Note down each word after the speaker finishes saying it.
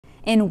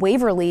In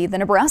Waverly, the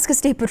Nebraska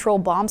State Patrol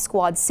bomb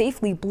squad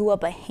safely blew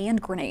up a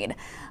hand grenade.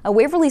 A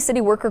Waverly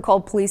City worker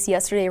called police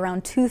yesterday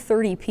around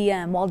 2:30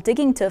 p.m. While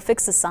digging to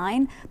fix a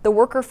sign, the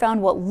worker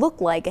found what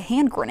looked like a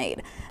hand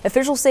grenade.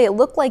 Officials say it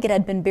looked like it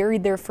had been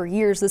buried there for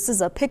years. This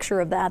is a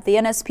picture of that. The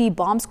NSP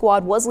bomb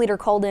squad was later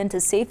called in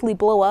to safely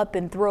blow up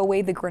and throw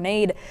away the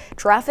grenade.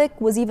 Traffic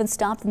was even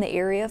stopped in the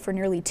area for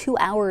nearly 2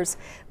 hours.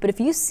 But if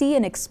you see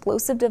an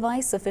explosive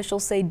device,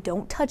 officials say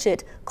don't touch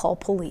it, call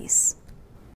police.